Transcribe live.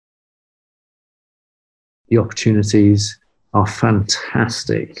the opportunities are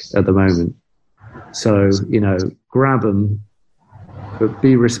fantastic at the moment. So, grab them, but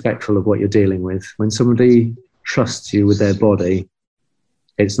be respectful of what you're dealing with. When somebody trusts you with their body,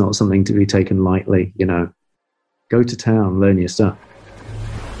 it's not something to be taken lightly, Go to town, learn your stuff.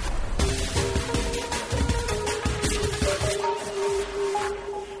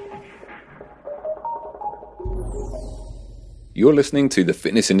 You're listening to the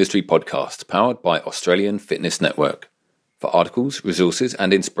Fitness Industry Podcast, powered by Australian Fitness Network. For articles, resources,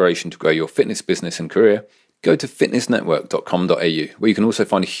 and inspiration to grow your fitness business and career, go to fitnessnetwork.com.au, where you can also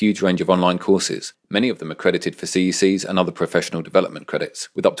find a huge range of online courses. Many of them accredited for CECs and other professional development credits,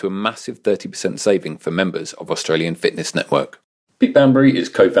 with up to a massive 30% saving for members of Australian Fitness Network. Pete Banbury is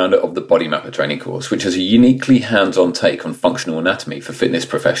co-founder of the BodyMapper training course, which has a uniquely hands-on take on functional anatomy for fitness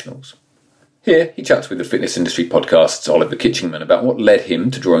professionals. Here, he chats with the Fitness Industry Podcast's Oliver Kitchingman about what led him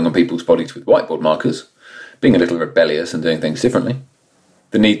to drawing on people's bodies with whiteboard markers, being a little rebellious and doing things differently,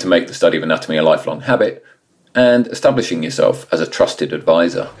 the need to make the study of anatomy a lifelong habit, and establishing yourself as a trusted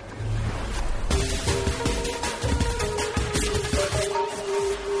advisor.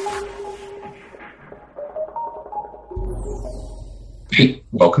 Pete,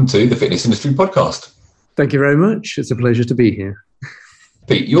 welcome to the Fitness Industry Podcast. Thank you very much. It's a pleasure to be here.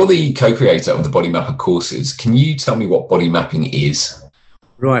 Pete, you're the co-creator of the BodyMapper courses. Can you tell me what body mapping is?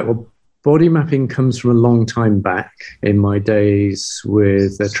 Right. Well, body mapping comes from a long time back in my days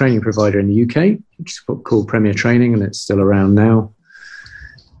with a training provider in the UK, which is called Premier Training, and it's still around now.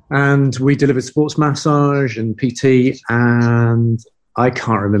 And we delivered sports massage and PT, and I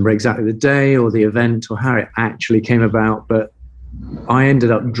can't remember exactly the day or the event or how it actually came about, but I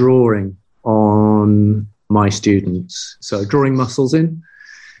ended up drawing on my students. So drawing muscles in.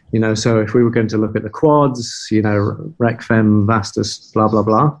 So if we were going to look at the quads, rec, fem, vastus, blah, blah,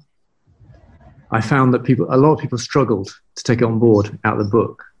 blah, I found that a lot of people struggled to take it on board out of the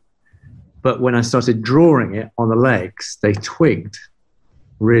book. But when I started drawing it on the legs, they twigged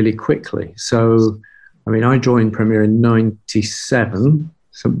really quickly. So, I joined Premier in 97,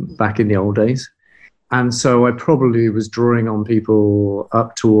 so back in the old days. And so I probably was drawing on people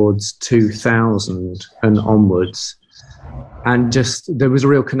up towards 2000 and onwards. And there was a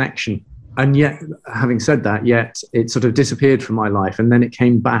real connection. And yet, having said that, it sort of disappeared from my life. And then it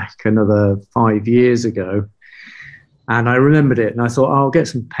came back another 5 years ago. And I remembered it. And I thought, I'll get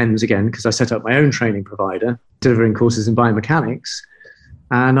some pens again, because I set up my own training provider, delivering courses in biomechanics.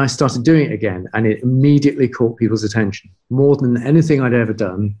 And I started doing it again. And it immediately caught people's attention. More than anything I'd ever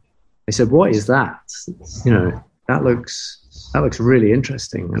done. They said, what is that? That looks really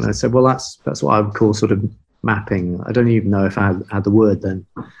interesting. And I said, well, that's what I would call sort of mapping. I don't even know if I had the word then.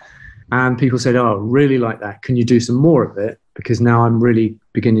 And people said, oh, really like that. Can you do some more of it? Because now I'm really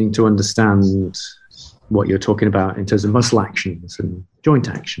beginning to understand what you're talking about in terms of muscle actions and joint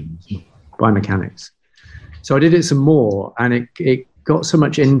actions, and biomechanics. So I did it some more, and it got so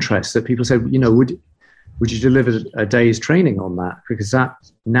much interest that people said, would you deliver a day's training on that? Because that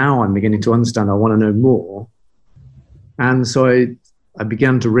now I'm beginning to understand. I want to know more. And so I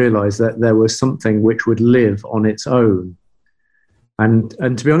began to realize that there was something which would live on its own. And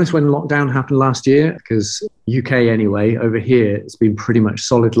to be honest, when lockdown happened last year, because UK anyway, over here, it's been pretty much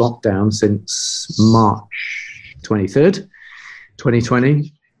solid lockdown since March 23rd,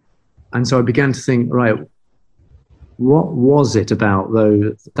 2020. And so I began to think, right, what was it about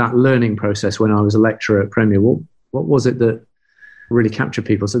that learning process when I was a lecturer at Premier? What was it that really captured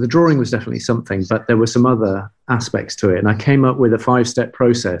people? So the drawing was definitely something, but there were some other aspects to it. And I came up with a 5-step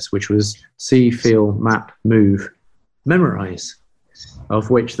process, which was see, feel, map, move, memorize, of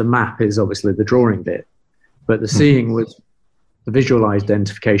which the map is obviously the drawing bit. But the seeing was the visual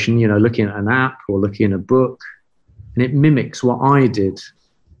identification, looking at an app or looking at a book. And it mimics what I did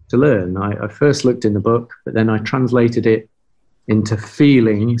to learn. I first looked in the book, but then I translated it into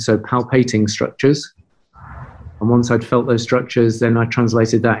feeling, so palpating structures. And once I'd felt those structures, then I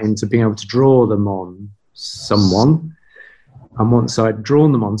translated that into being able to draw them on someone. And once I'd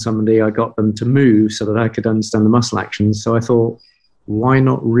drawn them on somebody, I got them to move so that I could understand the muscle actions. So I thought, why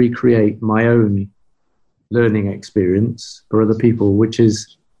not recreate my own learning experience for other people, which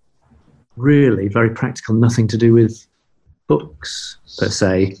is really very practical, nothing to do with books per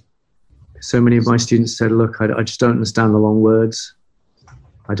se. So many of my students said, look, I just don't understand the long words.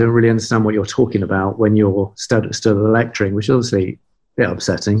 I don't really understand what you're talking about when you're still lecturing, which is obviously a bit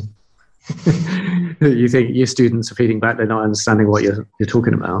upsetting. You think your students are feeding back, they're not understanding what you're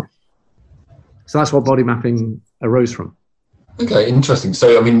talking about. So that's what body mapping arose from. Okay, interesting. So,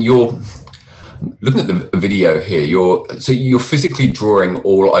 you're looking at the video here. You're physically drawing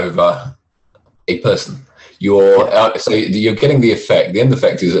all over a person. So you're getting the effect. The end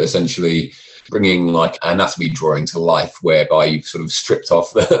effect is essentially bringing like anatomy drawing to life, whereby you've sort of stripped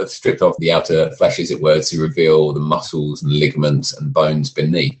off the outer flesh, as it were, to reveal the muscles and ligaments and bones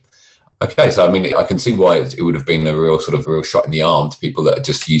beneath. Okay, so I mean, I can see why it would have been a real shot in the arm to people that are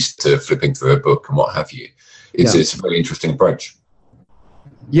just used to flipping through a book and what have you. It's a very interesting approach.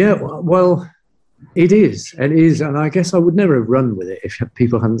 Yeah, well, it is, and I guess I would never have run with it if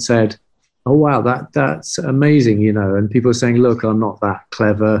people hadn't said, "Oh wow, that's amazing," and people are saying, "Look, I'm not that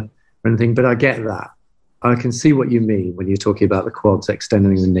clever or anything," but I get that. I can see what you mean when you're talking about the quads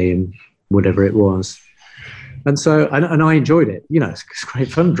extending the knee and whatever it was. And so, and I enjoyed it. It's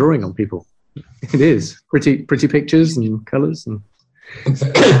great fun drawing on people. It is pretty pictures and colours and.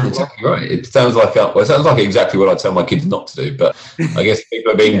 Exactly right. It sounds like exactly what I tell my kids not to do. But I guess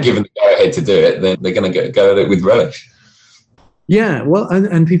people are being given the go ahead to do it, then they're going to go at it with relish. Yeah, well,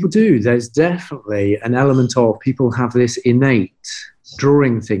 and people do. There's definitely an element of people have this innate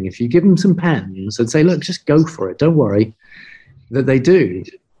drawing thing. If you give them some pens and say, "Look, just go for it. Don't worry," that they do.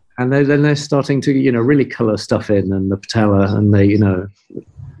 And then they're starting to, really colour stuff in, and the patella and the,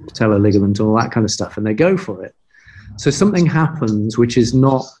 patella ligament, all that kind of stuff, and they go for it. So something happens which is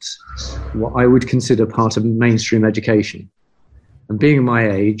not what I would consider part of mainstream education. And being my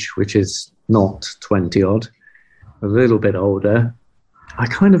age, which is not 20-odd, a little bit older, I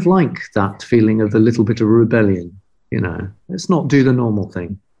kind of like that feeling of a little bit of rebellion. Let's not do the normal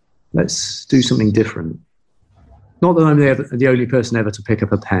thing. Let's do something different. Not that I'm the only person ever to pick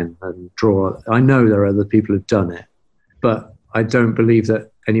up a pen and draw. I know there are other people who've done it, but I don't believe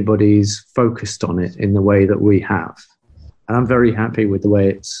that anybody's focused on it in the way that we have. And I'm very happy with the way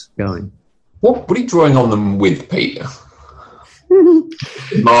it's going. What are you drawing on them with, Pete?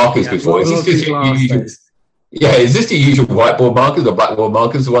 Markers before. Is this your usual whiteboard markers or blackboard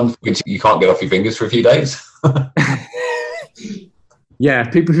markers, the ones which you can't get off your fingers for a few days? Yeah,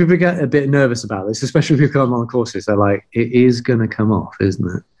 people get a bit nervous about this, especially if you come on courses. They're like, it is going to come off,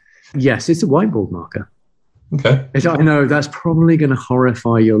 isn't it? Yes, it's a whiteboard marker. Okay. I know that's probably going to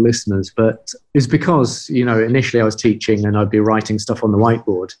horrify your listeners, but it's because, initially I was teaching and I'd be writing stuff on the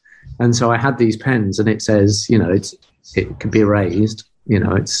whiteboard. And so I had these pens and it says, it can be erased,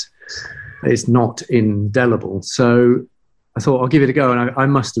 it's not indelible. So I thought I'll give it a go. And I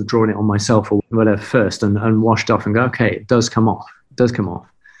must have drawn it on myself or whatever first and washed off and go, okay, it does come off.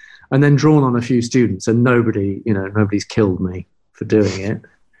 And then drawn on a few students, and nobody's killed me for doing it.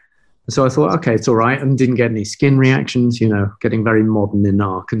 So I thought, okay, it's all right, and didn't get any skin reactions, getting very modern in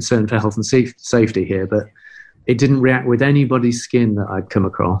our concern for health and safety here, but it didn't react with anybody's skin that I'd come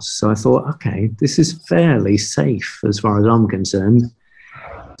across. So I thought, okay, this is fairly safe as far as I'm concerned.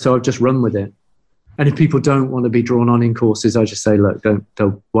 So I've just run with it. And if people don't want to be drawn on in courses, I just say, look,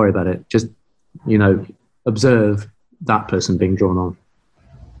 don't worry about it. Just, observe that person being drawn on.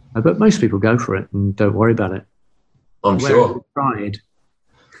 But most people go for it and don't worry about it. I'm sure. Tried.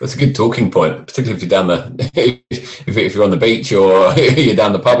 That's a good talking point, particularly if you're down if you're on the beach or you're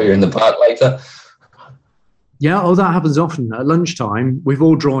down the pub or you're in the park later. Yeah, that happens often. At lunchtime, we've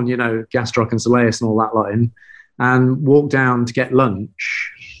all drawn, Gastroc and Soleus and all that line, and walk down to get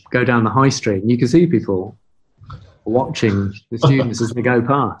lunch, go down the high street, and you can see people watching the students as they go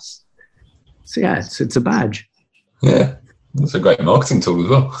past. So yeah, it's a badge. Yeah, that's a great marketing tool as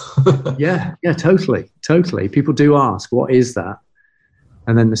well. yeah, totally. People do ask, what is that?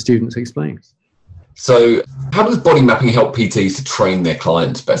 And then the students explain. So how does body mapping help PTs to train their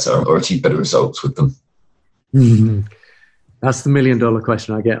clients better or achieve better results with them? That's the $1 million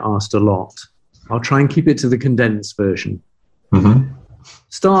question I get asked a lot. I'll try and keep it to the condensed version. Mm-hmm.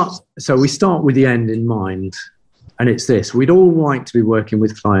 So we start with the end in mind, and it's this. We'd all like to be working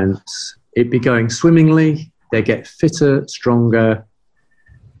with clients. It'd be going swimmingly. They get fitter, stronger.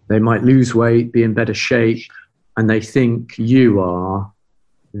 They might lose weight, be in better shape, and they think you are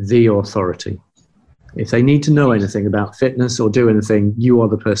the authority. If they need to know anything about fitness or do anything, you are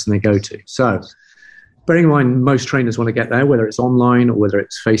the person they go to. So bearing in mind, most trainers want to get there, whether it's online or whether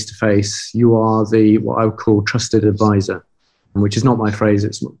it's face-to-face, you are what I would call trusted advisor, which is not my phrase.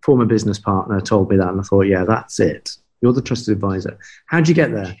 It's a former business partner told me that, and I thought, yeah, that's it. You're the trusted advisor. How do you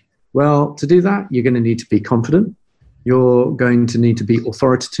get there? Well, to do that, you're going to need to be confident. You're going to need to be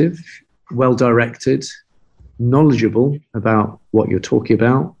authoritative, well-directed, knowledgeable about what you're talking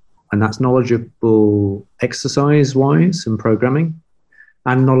about, and that's knowledgeable exercise-wise and programming,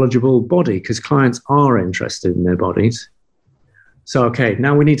 and knowledgeable body, because clients are interested in their bodies. So, okay,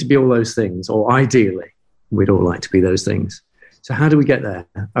 now we need to be all those things, or ideally, we'd all like to be those things. So how do we get there?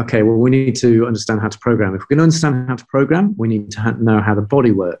 Okay, well, we need to understand how to program. If we're going to understand how to program, we need to know how the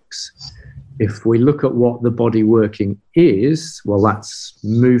body works. if we look at what the body working is, well, that's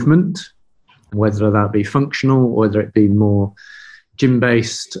movement, whether that be functional, or whether it be more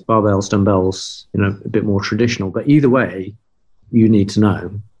gym-based, barbells, dumbbells, a bit more traditional. But either way, you need to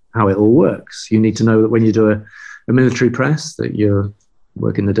know how it all works. You need to know that when you do a military press, that you're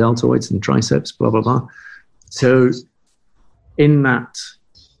working the deltoids and triceps, blah, blah, blah. So in that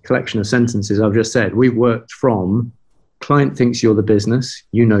collection of sentences I've just said, we've worked from client thinks you're the business,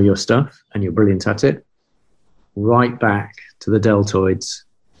 you know your stuff, and you're brilliant at it, right back to the deltoids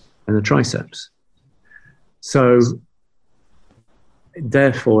and the triceps. So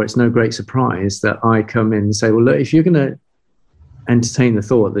therefore, it's no great surprise that I come in and say, well, look, if you're going to entertain the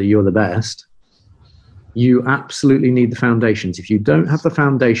thought that you're the best, you absolutely need the foundations. If you don't have the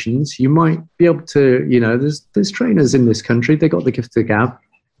foundations, you might be able to, there's trainers in this country, they got the gift of the gab.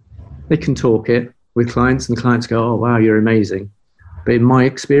 They can talk it with clients, and the clients go, oh, wow, you're amazing. But in my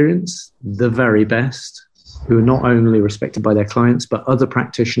experience, the very best, who are not only respected by their clients, but other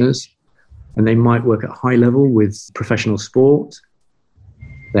practitioners, and they might work at high level with professional sport,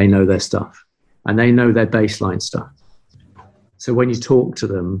 they know their stuff, and they know their baseline stuff. So when you talk to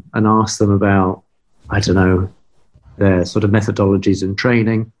them and ask them about, I don't know, their sort of methodologies and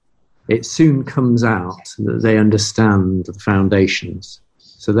training, it soon comes out that they understand the foundations.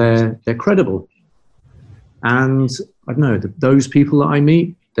 So they're credible. And I don't know, those people that I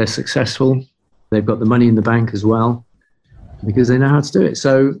meet, they're successful. They've got the money in the bank as well because they know how to do it.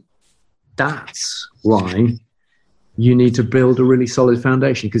 So that's why you need to build a really solid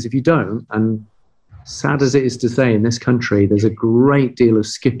foundation. Because if you don't, and sad as it is to say, in this country, there's a great deal of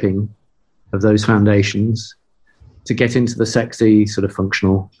skipping of those foundations to get into the sexy sort of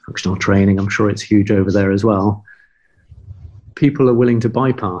functional training. I'm sure it's huge over there as well. People are willing to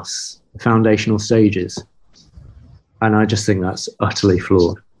bypass the foundational stages. And I just think that's utterly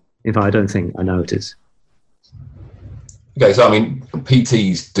flawed. In fact, I don't think, I know it is. Okay, so I mean,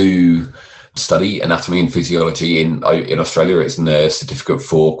 PTs do study anatomy and physiology in Australia. It's in their certificate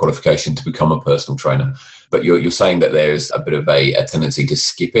for qualification to become a personal trainer. But you're saying that there's a bit of a tendency to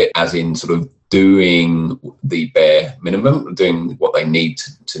skip it, as in sort of doing the bare minimum, doing what they need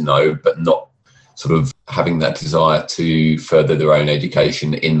to know, but not sort of having that desire to further their own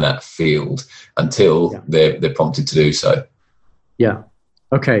education in that field until they're prompted to do so. Yeah.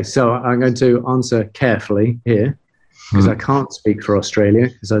 Okay, so I'm going to answer carefully here because I can't speak for Australia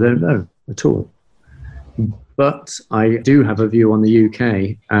because I don't know at all. But I do have a view on the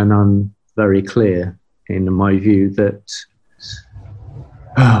UK, and I'm very clear in my view that,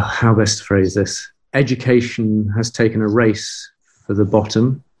 how best to phrase this? Education has taken a race for the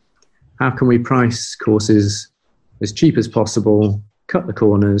bottom. How can we price courses as cheap as possible, cut the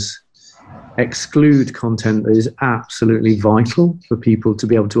corners, exclude content that is absolutely vital for people to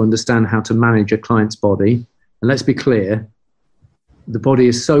be able to understand how to manage a client's body? And let's be clear, the body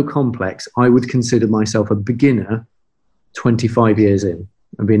is so complex, I would consider myself a beginner 25 years in.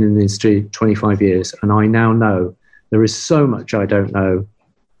 I've been in the industry 25 years, and I now know there is so much I don't know.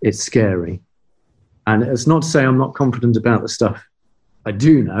 It's scary. And it's not to say I'm not confident about the stuff I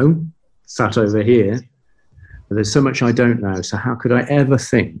do know, sat over here, but there's so much I don't know. So how could I ever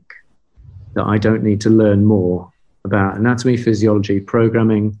think that I don't need to learn more about anatomy, physiology,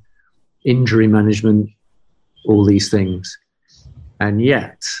 programming, injury management, all these things? And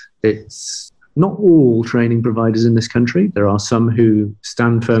yet, it's not all training providers in this country. There are some who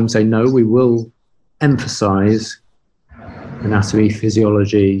stand firm, say, no, we will emphasize anatomy,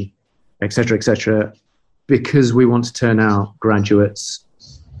 physiology, etc., because we want to turn out graduates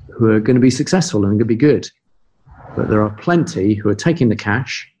who are going to be successful and going to be good. But there are plenty who are taking the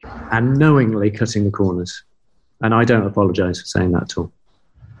cash and knowingly cutting the corners. And I don't apologize for saying that at all.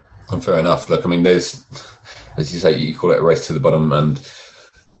 Fair enough. Look, I mean, there's, as you say, you call it a race to the bottom, and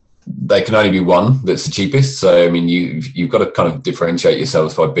they can only be one that's the cheapest. So, I mean, you've got to kind of differentiate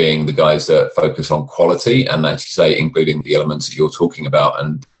yourselves by being the guys that focus on quality and actually say, including the elements that you're talking about,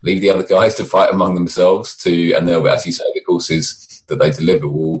 and leave the other guys to fight among themselves and they'll, as you say, the courses that they deliver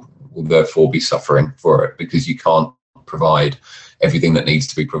will therefore be suffering for it because you can't provide everything that needs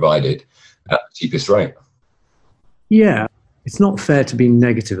to be provided at the cheapest rate. Yeah. It's not fair to be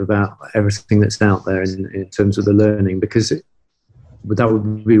negative about everything that's out there in terms of the learning, because that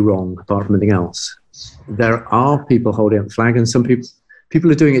would be wrong apart from anything else. There are people holding up the flag, and some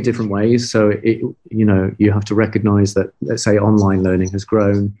people are doing it different ways. So, you have to recognize that, let's say, online learning has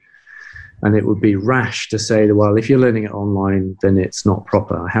grown, and it would be rash to say, well, if you're learning it online, then it's not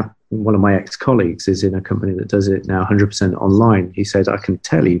proper. I have one of my ex-colleagues is in a company that does it now 100% online. He said, I can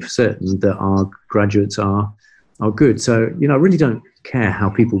tell you for certain that our graduates are good. So, I really don't care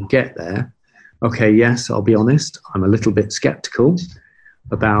how people get there. Okay, yes, I'll be honest. I'm a little bit skeptical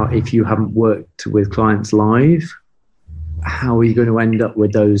about if you haven't worked with clients live, how are you going to end up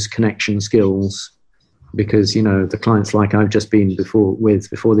with those connection skills? Because, you know, the clients like I've just been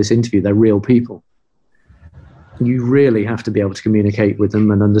before this interview, they're real people. You really have to be able to communicate with them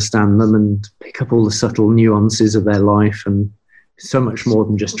and understand them and pick up all the subtle nuances of their life and so much more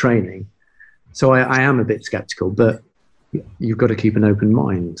than just training. So I am a bit skeptical, but you've got to keep an open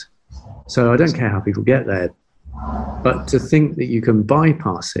mind. So I don't care how people get there. But to think that you can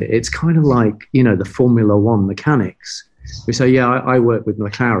bypass it, it's kind of like, you know, the Formula One mechanics. We say, yeah, I work with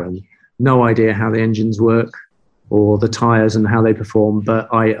McLaren. No idea how the engines work or the tires and how they perform, but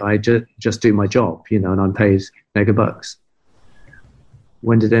I just do my job, you know, and I'm paid mega bucks.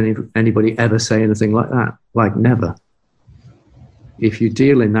 When did anybody ever say anything like that? Like, never. If you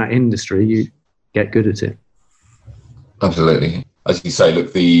deal in that industry, you get good at it. Absolutely. As you say,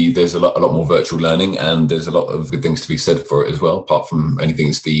 look, there's a lot more virtual learning, and there's a lot of good things to be said for it as well. Apart from anything,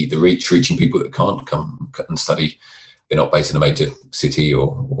 it's the reaching people that can't come and study. They're not based in a major city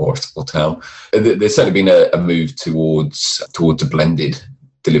or town. There's certainly been a move towards a blended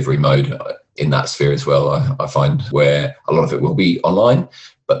delivery mode in that sphere as well. I find where a lot of it will be online,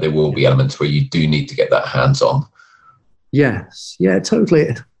 but there will be elements where you do need to get that hands-on. Yes, yeah,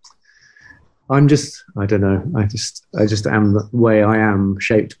 totally. I don't know. I just am the way I am,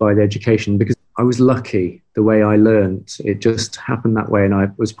 shaped by the education, because I was lucky the way I learned. It just happened that way. And I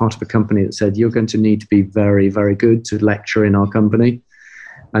was part of a company that said, you're going to need to be very, very good to lecture in our company.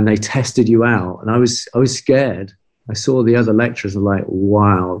 And they tested you out. And I was scared. I saw the other lecturers and like,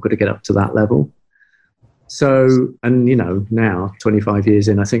 wow, I've got to get up to that level. So, and you know, now 25 years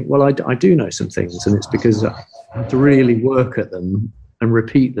in, I think, well, I do know some things, and it's because I have to really work at them and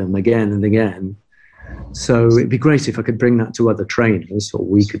repeat them again and again. So it'd be great if I could bring that to other trainers, or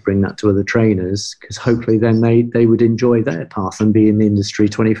we could bring that to other trainers, because hopefully then they would enjoy their path and be in the industry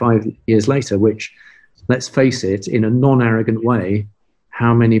 25 years later, which, let's face it, in a non-arrogant way,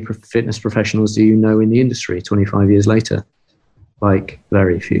 how many fitness professionals do you know in the industry 25 years later? Like,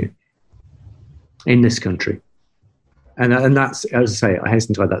 very few in this country. And that's, as I say, I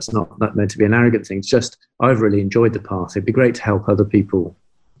hasten to add, that's not meant to be an arrogant thing. It's just, I've really enjoyed the path. It'd be great to help other people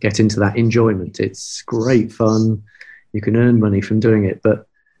get into that enjoyment. It's great fun. You can earn money from doing it, but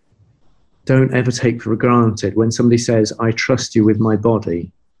don't ever take for granted when somebody says, I trust you with my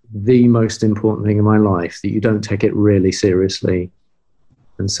body, the most important thing in my life, that you don't take it really seriously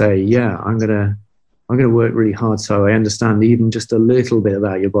and say, yeah, I'm going to work really hard so I understand even just a little bit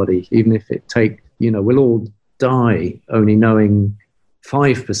about your body, even if it take, you know, we'll all die only knowing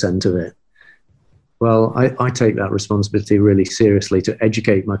 5% of it. Well, I take that responsibility really seriously to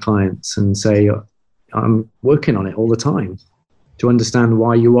educate my clients and say, I'm working on it all the time to understand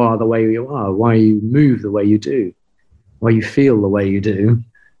why you are the way you are, why you move the way you do, why you feel the way you do,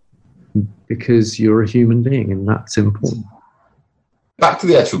 because you're a human being, and that's important. Back to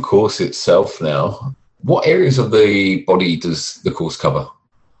the actual course itself now. What areas of the body does the course cover?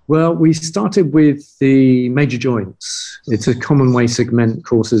 Well, we started with the major joints. It's a common way segment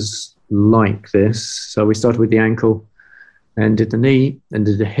courses like this. So we started with the ankle and did the knee and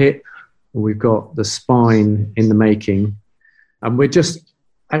did the hip. We've got the spine in the making. And we're just,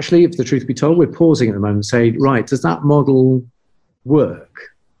 actually, if the truth be told, we're pausing at the moment and say, right, does that model work?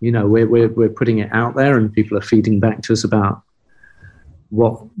 You know, we're putting it out there and people are feeding back to us about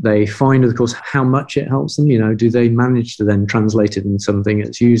what they find of the course, how much it helps them. You know, do they manage to then translate it in something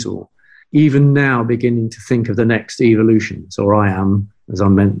that's usable? Even now, beginning to think of the next evolutions, or I am, as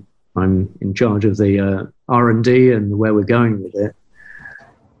I'm in charge of the R&D and where we're going with it.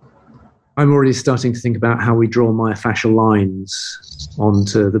 I'm already starting to think about how we draw myofascial lines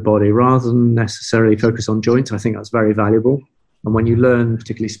onto the body rather than necessarily focus on joints. I think that's very valuable. And when you learn,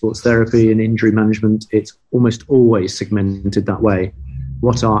 particularly sports therapy and injury management, it's almost always segmented that way.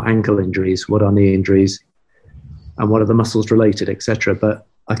 What are ankle injuries? What are knee injuries? And what are the muscles related, etc. But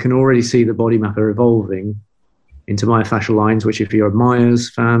I can already see the BodyMapper evolving into myofascial lines, which if you're a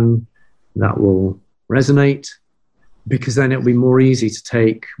Myers fan, that will resonate, because then it'll be more easy to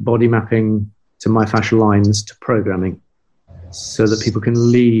take body mapping to myofascial lines to programming, so that people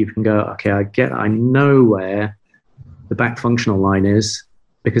can leave and go, okay, I know where the back functional line is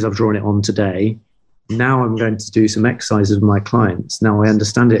because I've drawn it on today. Now I'm going to do some exercises with my clients. Now I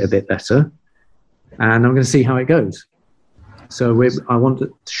understand it a bit better, and I'm going to see how it goes. So I want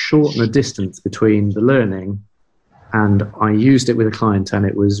to shorten the distance between the learning, and I used it with a client and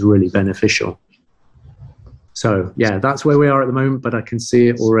it was really beneficial. So yeah, that's where we are at the moment, but I can see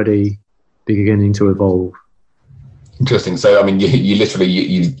it already beginning to evolve. Interesting. So, I mean, you literally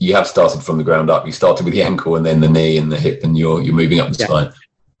you have started from the ground up. You started with the ankle and then the knee and the hip, and you're moving up the spine.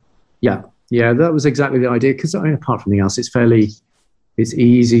 Yeah, that was exactly the idea. Because apart from anything else, it's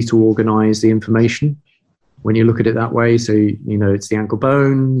easy to organize the information when you look at it that way. So, it's the ankle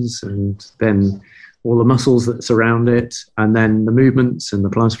bones and then all the muscles that surround it, and then the movements and the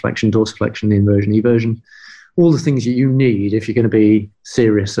plantar flexion, dorsiflexion, the inversion, eversion, all the things that you need if you're going to be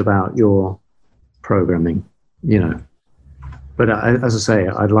serious about your programming, But as I say,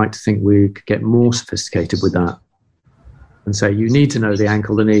 I'd like to think we could get more sophisticated with that and say you need to know the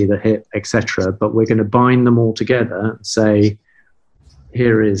ankle, the knee, the hip, etc. But we're going to bind them all together and say,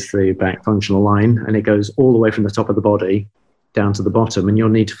 here is the back functional line, and it goes all the way from the top of the body down to the bottom, and you'll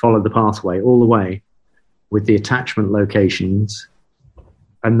need to follow the pathway all the way with the attachment locations,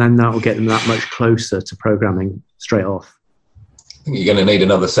 and then that will get them that much closer to programming straight off. I think you're going to need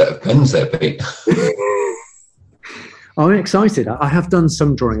another set of pens there, Pete. I'm excited. I have done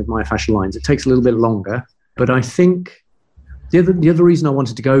some drawing of myofascial lines. It takes a little bit longer, but I think the other reason I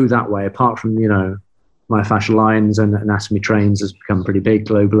wanted to go that way, apart from, myofascial lines and anatomy trains has become pretty big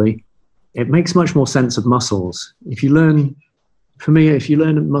globally, it makes much more sense of muscles. If you learn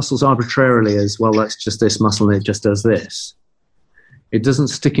muscles arbitrarily as, well, that's just this muscle and it just does this, it doesn't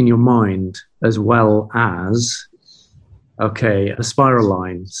stick in your mind as well as, okay, a spiral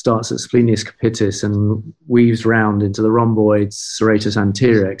line starts at splenius capitis and weaves round into the rhomboids, serratus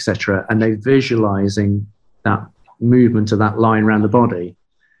anterior, etc., and they're visualizing that movement of that line around the body.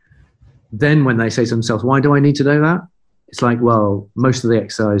 Then when they say to themselves, why do I need to know that? It's like, well, most of the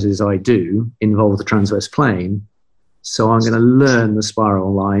exercises I do involve the transverse plane, so I'm going to learn the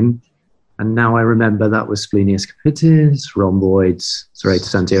spiral line, and now I remember that was splenius capitis, rhomboids,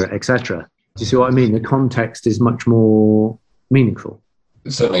 serratus anterior, etc. Do you see what I mean? The context is much more meaningful.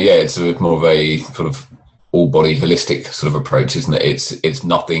 Certainly, yeah. It's more of a sort of all-body holistic sort of approach, isn't it? It's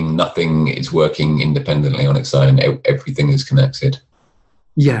nothing is working independently on its own. Everything is connected.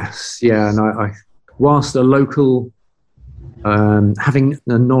 Yes, yeah. And I whilst a local, having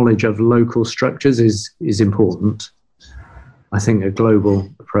a knowledge of local structures is important, I think a global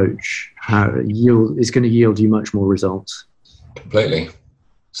approach is going to yield you much more results. Completely.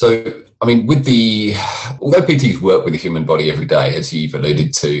 So, I mean, although PTs work with the human body every day, as you've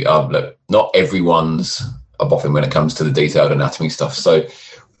alluded to, look, not everyone's a boffin when it comes to the detailed anatomy stuff. So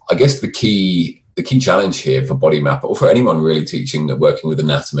I guess the key challenge here for BodyMapper, or for anyone really teaching that working with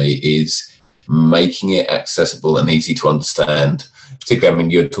anatomy, is making it accessible and easy to understand. Particularly, I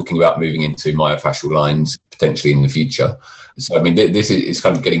mean, you're talking about moving into myofascial lines potentially in the future. So, I mean, this is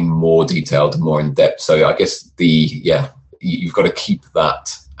kind of getting more detailed and more in depth. So I guess you've got to keep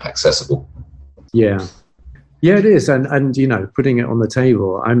that accessible. Yeah, it is. And putting it on the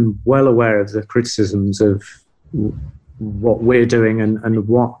table, I'm well aware of the criticisms of what we're doing and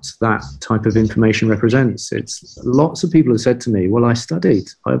what that type of information represents. It's lots of people have said to me, well,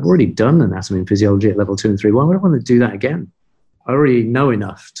 I've already done anatomy and physiology at level 2 and 3. Why would I want to do that again? I already know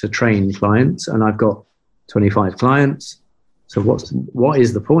enough to train clients, and I've got 25 clients. So what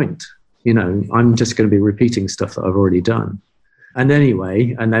is the point? I'm just going to be repeating stuff that I've already done. And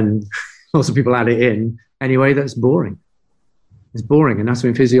then lots of people add it in. Anyway, that's boring. It's boring. Anatomy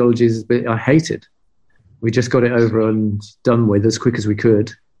and physiology I hate it. We just got it over and done with as quick as we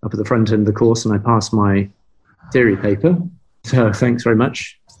could up at the front end of the course, and I passed my theory paper. So thanks very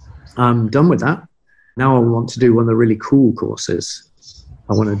much. I'm done with that. Now I want to do one of the really cool courses.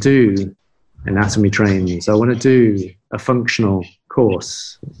 I want to do anatomy trainings. I want to do a functional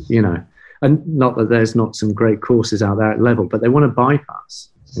course, and not that there's not some great courses out there at level, but they want to bypass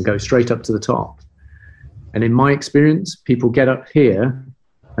and go straight up to the top. And in my experience, people get up here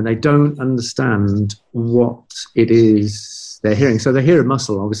and they don't understand what it is they're hearing. So they hear a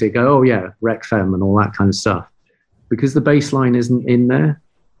muscle, obviously go, oh yeah, rec fem and all that kind of stuff. Because the baseline isn't in there,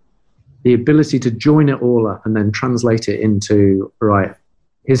 the ability to join it all up and then translate it into, right,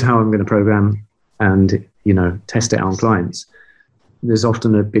 here's how I'm going to program and, test it on clients. There's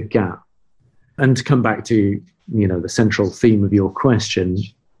often a big gap. And to come back to, the central theme of your question,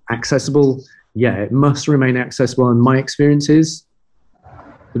 accessible, yeah, it must remain accessible. And my experience is,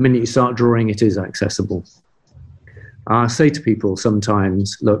 the minute you start drawing, it is accessible. I say to people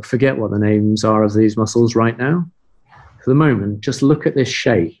sometimes, look, forget what the names are of these muscles right now. For the moment, just look at this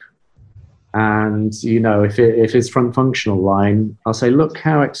shape. And, if it's front functional line, I'll say, look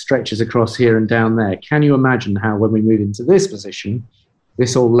how it stretches across here and down there. Can you imagine how when we move into this position,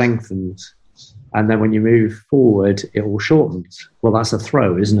 this all lengthens? And then when you move forward, it all shortens. Well, that's a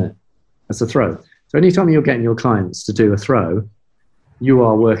throw, isn't it? That's a throw. So anytime you're getting your clients to do a throw, you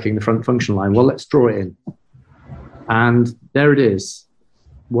are working the front function line. Well, let's draw it in. And there it is.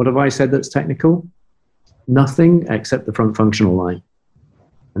 What have I said that's technical? Nothing except the front functional line.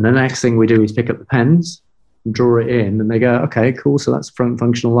 And the next thing we do is pick up the pens and draw it in, and they go, okay, cool, so that's the front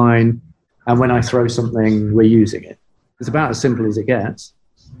functional line. And when I throw something, we're using it. It's about as simple as it gets.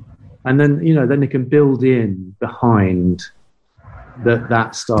 And then, then they can build in behind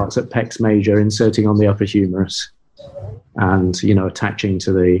that starts at pex major, inserting on the upper humerus and, attaching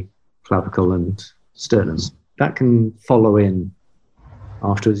to the clavicle and sternum. That can follow in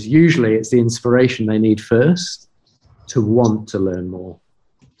afterwards. Usually it's the inspiration they need first to want to learn more.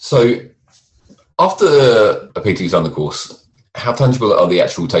 So after a PT's done the course, how tangible are the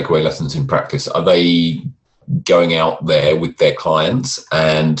actual takeaway lessons in practice? Are they going out there with their clients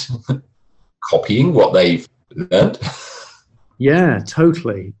and copying what they've learned? Yeah,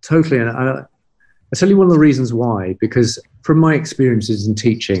 totally. And I'll tell you one of the reasons why, because from my experiences in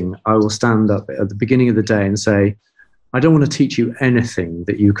teaching, I will stand up at the beginning of the day and say, I don't want to teach you anything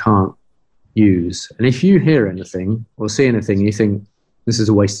that you can't use. And if you hear anything or see anything and you think this is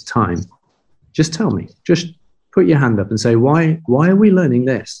a waste of time, just tell me. Just put your hand up and say, why are we learning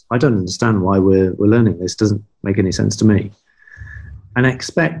this? I don't understand why we're learning this. It doesn't make any sense to me. And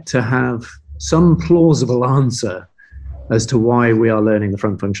expect to have some plausible answer as to why we are learning the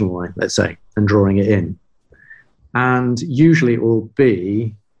front functional line, let's say, and drawing it in. And usually it will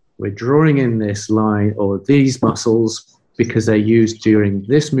be, we're drawing in this line or these muscles because they're used during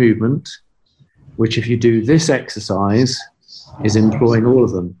this movement, which if you do this exercise is employing all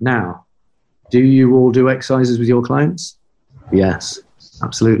of them. Now, do you all do exercises with your clients? Yes,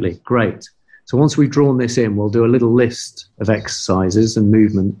 absolutely. Great. So once we've drawn this in, we'll do a little list of exercises and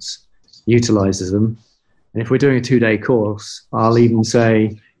movements, utilizes them. And if we're doing a 2-day course, I'll even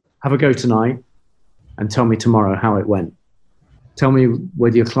say, have a go tonight and tell me tomorrow how it went. Tell me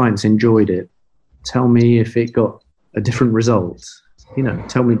whether your clients enjoyed it. Tell me if it got a different result.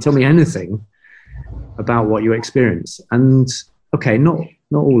 Tell me anything about what you experienced. And okay, not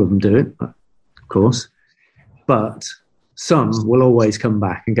all of them do it, of course, but some will always come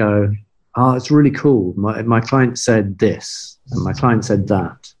back and go, oh, it's really cool. My client said this and my client said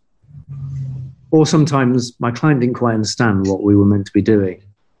that. Or sometimes my client didn't quite understand what we were meant to be doing.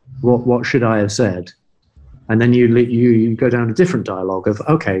 What should I have said? And then you go down a different dialogue of,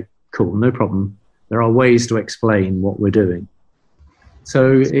 okay, cool, no problem. There are ways to explain what we're doing.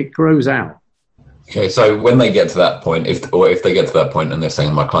 So it grows out. Okay, so when they get to that point, if they get to that point and they're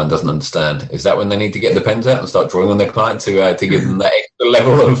saying my client doesn't understand, is that when they need to get the pens out and start drawing on their client to give them that extra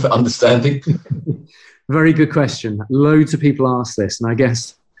level of understanding? Very good question. Loads of people ask this, and I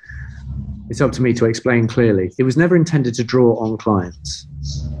guess it's up to me to explain clearly. It was never intended to draw on clients.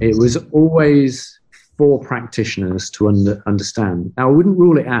 It was always for practitioners to understand. Now, I wouldn't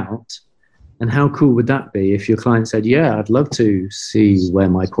rule it out. And how cool would that be if your client said, yeah, I'd love to see where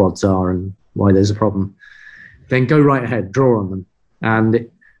my quads are and why there's a problem. Then go right ahead, draw on them. And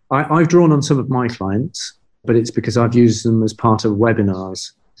I've drawn on some of my clients, but it's because I've used them as part of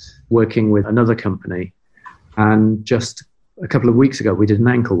webinars working with another company. And just a couple of weeks ago, we did an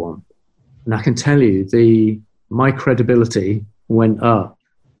ankle one. And I can tell you, my credibility went up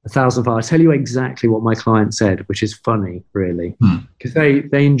 1,000 fold. I tell you exactly what my client said, which is funny, really, because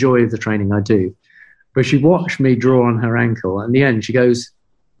they enjoy the training I do. But she watched me draw on her ankle. And in the end, she goes,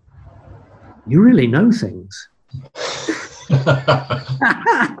 you really know things.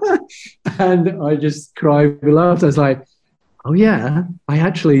 And I just cried with laughter. I was like, oh yeah, I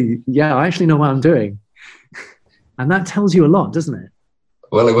actually know what I'm doing. And that tells you a lot, doesn't it?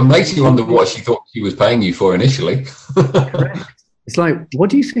 Well, it makes you wonder what she thought she was paying you for initially. Correct. It's like, what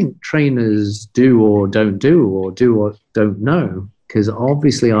do you think trainers do or don't do or don't know? Because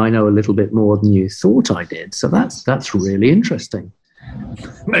obviously I know a little bit more than you thought I did. So that's really interesting.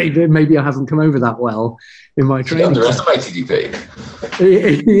 Maybe I haven't come over that well in my training. She underestimated you,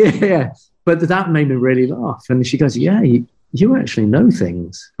 Pete. Yeah, but that made me really laugh. And she goes, yeah, you actually know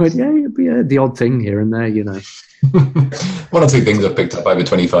things. I went, yeah, the odd thing here and there, One or two things I've picked up over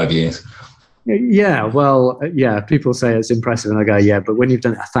 25 years. Yeah, well, people say it's impressive, and I go, yeah, but when you've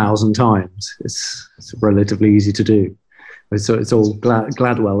done it 1,000 times, it's relatively easy to do. So it's all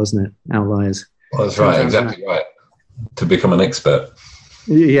Gladwell, isn't it? Outliers. Well, that's right, exactly right. To become an expert.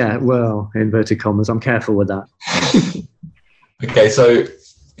 Yeah, well, inverted commas. I'm careful with that. Okay, so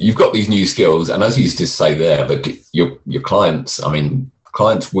you've got these new skills, and as you just say there, but your clients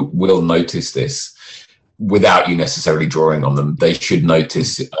will notice this without you necessarily drawing on them. They should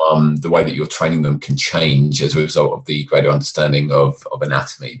notice the way that you're training them can change as a result of the greater understanding of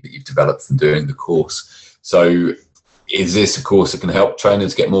anatomy that you've developed from doing the course. So is this a course that can help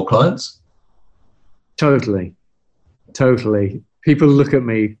trainers get more clients? Totally. Totally. People look at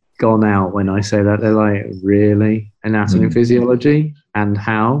me gone out when I say that. They're like, really? Anatomy and physiology? And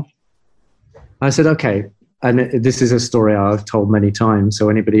how? I said, okay. And this is a story I've told many times. So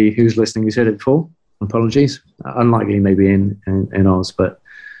anybody who's listening who's heard it before, apologies. Unlikely maybe in Oz, but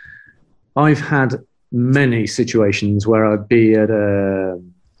I've had many situations where I'd be at a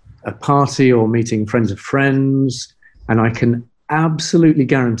party or meeting friends of friends, and I can absolutely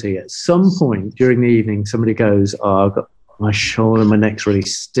guarantee at some point during the evening somebody goes, oh, I've got my shoulder, my neck's really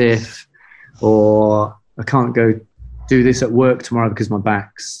stiff, or I can't go do this at work tomorrow because my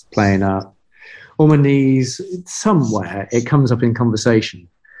back's playing up, or my knees. Somewhere it comes up in conversation.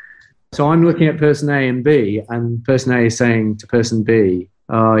 So I'm looking at person A and B, and person A is saying to person B,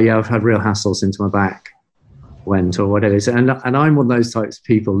 oh yeah, I've had real hassle since my back went, or whatever it is. And I'm one of those types of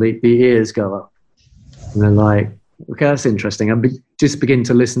people, the ears go up and they're like, okay, that's interesting. Just begin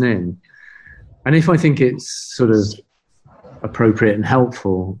to listen in. And if I think it's sort of appropriate and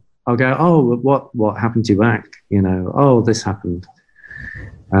helpful, I'll go, oh, what happened to your back? You know, oh, this happened.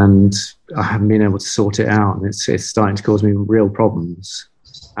 And I haven't been able to sort it out. And it's starting to cause me real problems.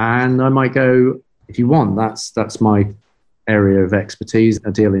 And I might go, if you want, that's my area of expertise. I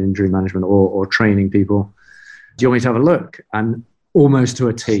deal in injury management or training people. Do you want me to have a look? And almost to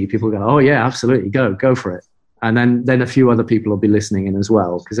a T, people go, oh yeah, absolutely, go for it. And then a few other people will be listening in as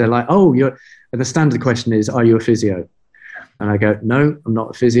well, because they're like, oh, and the standard question is, are you a physio? And I go, no, I'm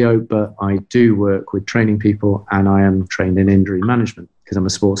not a physio, but I do work with training people, and I am trained in injury management because I'm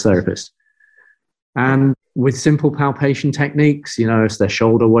a sports therapist. And with simple palpation techniques, you know, it's their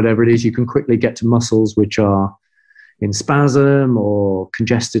shoulder, whatever it is, you can quickly get to muscles which are in spasm or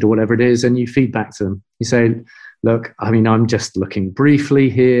congested or whatever it is, and you feed back to them. You say, look, I mean, I'm just looking briefly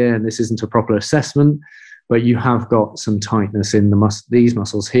here, and this isn't a proper assessment, but you have got some tightness in these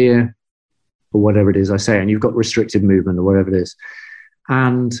muscles here, or whatever it is I say, and you've got restricted movement or whatever it is.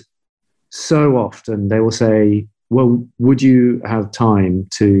 And so often they will say, well, would you have time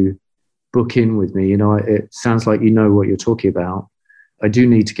to book in with me? You know, it sounds like you know what you're talking about. I do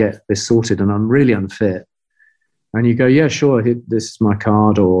need to get this sorted, and I'm really unfit. And you go, yeah, sure, this is my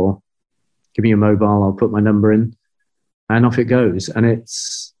card, or give me your mobile, I'll put my number in, and off it goes. And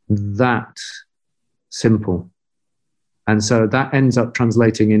it's that simple. And so that ends up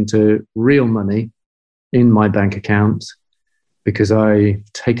translating into real money in my bank account, because I've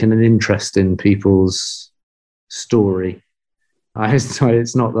taken an interest in people's story.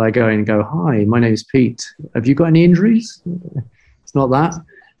 It's not that I go in and go, hi, my name's Pete. Have you got any injuries? It's not that.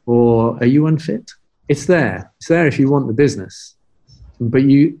 Or are you unfit? It's there. It's there if you want the business. But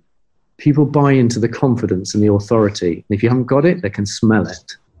people buy into the confidence and the authority. And if you haven't got it, they can smell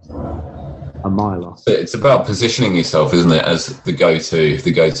it a mile off. It's about positioning yourself, isn't it, as the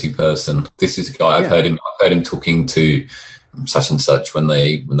go-to person. This is a guy I've heard him talking to such and such when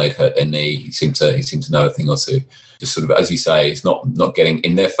they'd hurt their knee. He seemed to know a thing or two. Just sort of, as you say, it's not getting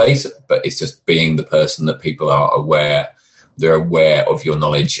in their face, but it's just being the person that people are aware. They're aware of your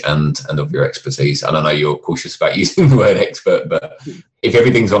knowledge and of your expertise. And I know you're cautious about using the word expert, but if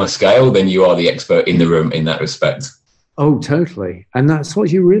everything's on a scale, then you are the expert in the room in that respect. Oh, totally. And that's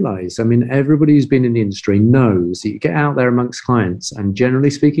what you realize. I mean, everybody who's been in the industry knows that you get out there amongst clients, and generally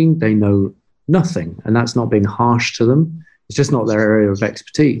speaking, they know nothing. And that's not being harsh to them. It's just not their area of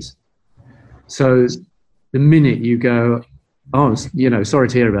expertise. So the minute you go, oh, you know, sorry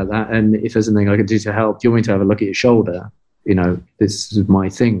to hear about that, and if there's anything I can do to help, do you want me to have a look at your shoulder? You know, this is my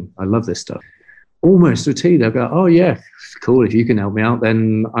thing. I love this stuff. Almost to a T, they'll go, oh yeah, cool. If you can help me out,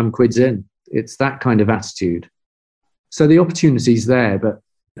 then I'm quids in. It's that kind of attitude. So the opportunity's there,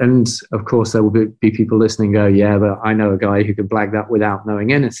 and of course there will be people listening go, yeah, but I know a guy who can blag that without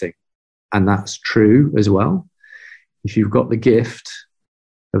knowing anything. And that's true as well. If you've got the gift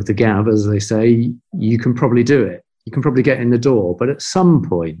of the gab, as they say, you can probably do it. You can probably get in the door, but at some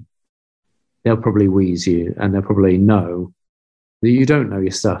point they'll probably wheeze you, and they'll probably know that you don't know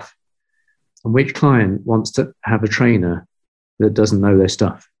your stuff. And which client wants to have a trainer that doesn't know their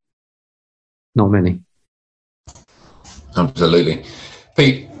stuff? Not many. Absolutely.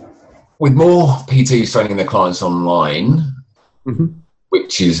 Pete, with more PTs training their clients online,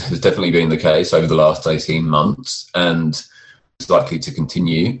 which has definitely been the case over the last 18 months and is likely to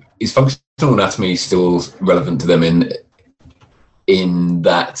continue, is functional anatomy still relevant to them in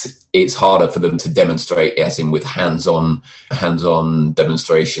that it's harder for them to demonstrate, as in with hands-on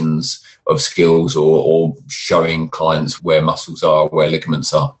demonstrations of skills or showing clients where muscles are, where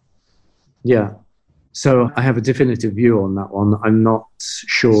ligaments are? Yeah. So I have a definitive view on that one. I'm not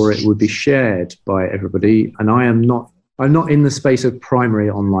sure it would be shared by everybody, and I I'm not in the space of primary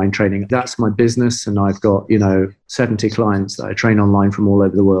online training. That's my business, and I've got, 70 clients that I train online from all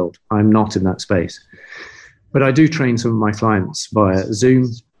over the world. I'm not in that space. But I do train some of my clients via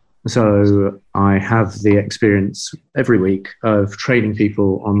Zoom. So I have the experience every week of training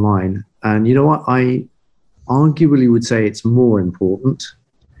people online. And you know what? I arguably would say it's more important.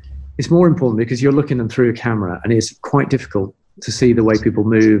 It's more important because you're looking at them through a camera, and it's quite difficult to see the way people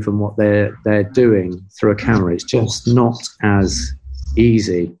move and what they're doing through a camera. It's just not as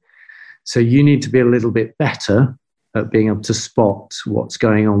easy. So you need to be a little bit better at being able to spot what's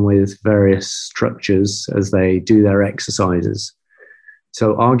going on with various structures as they do their exercises.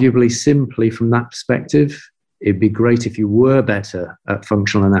 So arguably, simply from that perspective, it'd be great if you were better at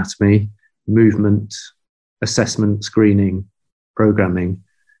functional anatomy, movement, assessment, screening, programming,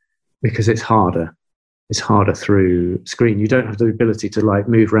 because it's harder. It's harder through screen. You don't have the ability to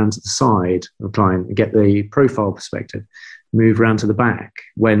move around to the side of a client and get the profile perspective, move around to the back.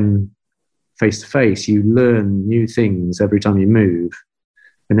 When face to face, you learn new things every time you move,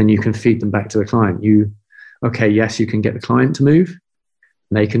 and then you can feed them back to the client. Yes, you can get the client to move,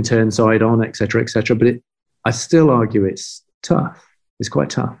 and they can turn side on, etc., etc. But I still argue it's tough. It's quite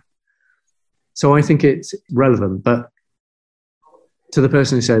tough. So I think it's relevant, but to the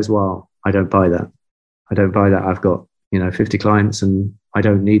person who says, well, I don't buy that. I've got, 50 clients and I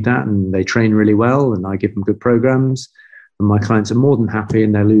don't need that. And they train really well and I give them good programs and my clients are more than happy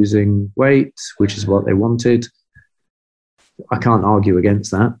and they're losing weight, which is what they wanted. I can't argue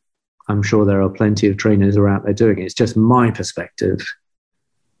against that. I'm sure there are plenty of trainers who are out there doing it. It's just my perspective.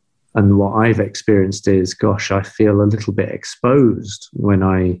 And what I've experienced is, I feel a little bit exposed when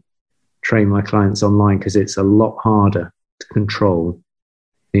I train my clients online because it's a lot harder to control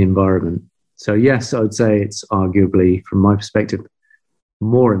the environment. So yes, I would say it's arguably, from my perspective,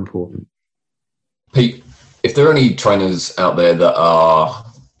 more important. Pete, if there are any trainers out there that are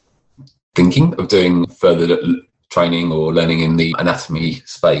thinking of doing further training or learning in the anatomy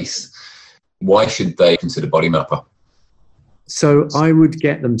space, why should they consider BodyMapper? So I would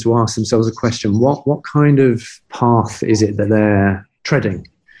get them to ask themselves a question. What kind of path is it that they're treading?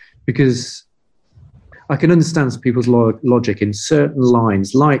 Because I can understand people's logic in certain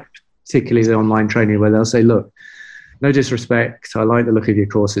lines, like particularly the online training, where they'll say, look, no disrespect, I like the look of your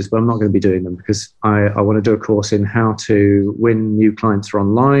courses, but I'm not going to be doing them because I want to do a course in how to win new clients for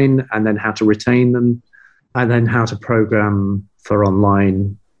online and then how to retain them and then how to program for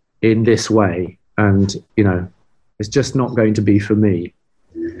online in this way. And, it's just not going to be for me.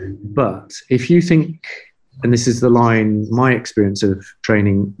 But if you think, and this is the line, my experience of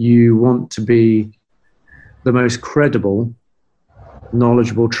training, you want to be the most credible,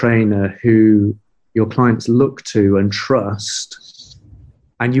 knowledgeable trainer who your clients look to and trust,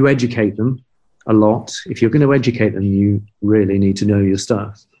 and you educate them a lot. If you're going to educate them, you really need to know your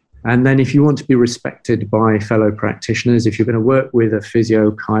stuff. And then if you want to be respected by fellow practitioners, if you're going to work with a physio,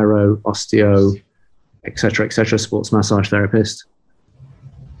 chiro, osteo, etc., sports massage therapist,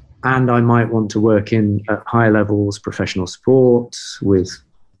 and I might want to work at higher levels, professional sport with,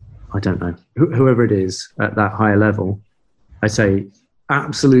 I don't know, whoever it is at that higher level, I say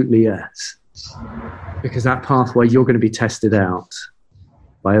absolutely yes. Because that pathway, you're going to be tested out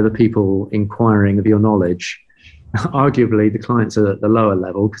by other people inquiring of your knowledge. Arguably, the clients are at the lower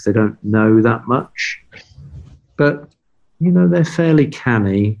level because they don't know that much. But, they're fairly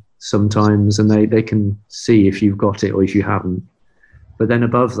canny sometimes and they can see if you've got it or if you haven't. But then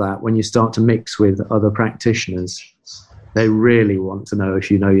above that, when you start to mix with other practitioners, they really want to know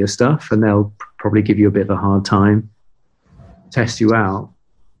if you know your stuff and they'll probably give you a bit of a hard time, test you out.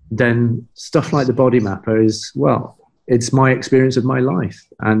 Then stuff like the BodyMapper is, it's my experience of my life.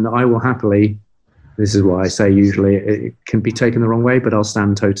 And I will happily, this is what I say usually, it can be taken the wrong way, but I'll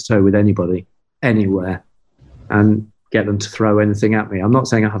stand toe to toe with anybody, anywhere, and get them to throw anything at me. I'm not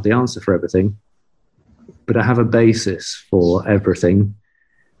saying I have the answer for everything, but I have a basis for everything.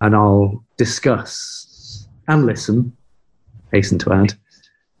 And I'll discuss and listen, hasten to add,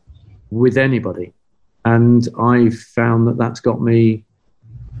 with anybody. And I've found that that's got me,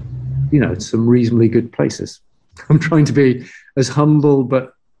 some reasonably good places. I'm trying to be as humble,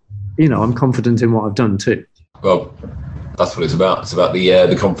 but, I'm confident in what I've done too. Well, that's what it's about. It's about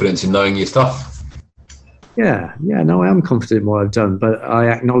the confidence in knowing your stuff. Yeah, no, I am confident in what I've done, but I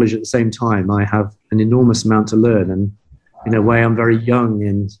acknowledge at the same time I have an enormous amount to learn. And in a way, I'm very young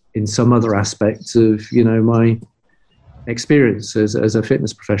in some other aspects of, my experience as a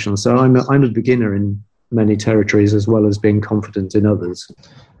fitness professional. So I'm a beginner in many territories as well as being confident in others.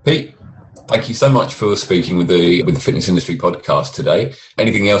 Pete, thank you so much for speaking with the Fitness Industry podcast today.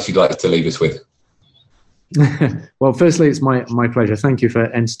 Anything else you'd like to leave us with? Well, firstly, it's my pleasure. Thank you for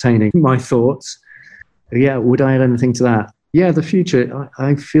entertaining my thoughts. Yeah, would I add anything to that? Yeah, the future,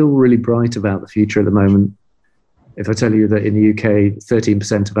 I feel really bright about the future at the moment. If I tell you that in the UK,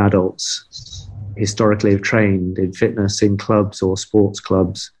 13% of adults historically have trained in fitness in clubs or sports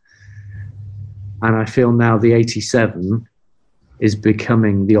clubs. And I feel now the 87 is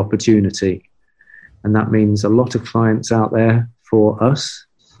becoming the opportunity. And that means a lot of clients out there for us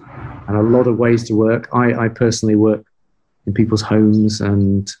and a lot of ways to work. I personally work in people's homes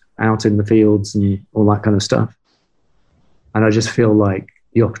and out in the fields and all that kind of stuff. And I just feel like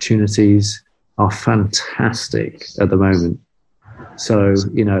the opportunities are fantastic at the moment. So,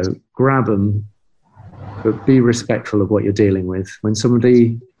 grab them, but be respectful of what you're dealing with. When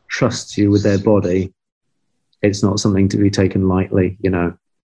somebody trusts you with their body, it's not something to be taken lightly,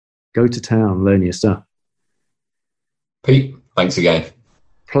 Go to town, learn your stuff. Pete, thanks again.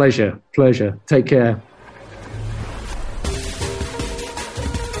 Pleasure. Take care.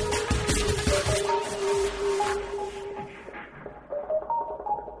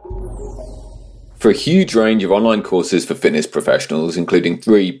 For a huge range of online courses for fitness professionals, including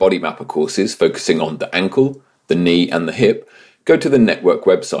 3 BodyMapper courses focusing on the ankle, the knee and the hip, go to the network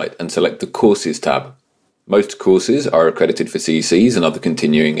website and select the Courses tab. Most courses are accredited for CCs and other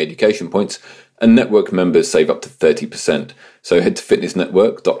continuing education points, and network members save up to 30%. So head to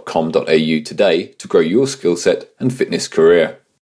fitnessnetwork.com.au today to grow your skill set and fitness career.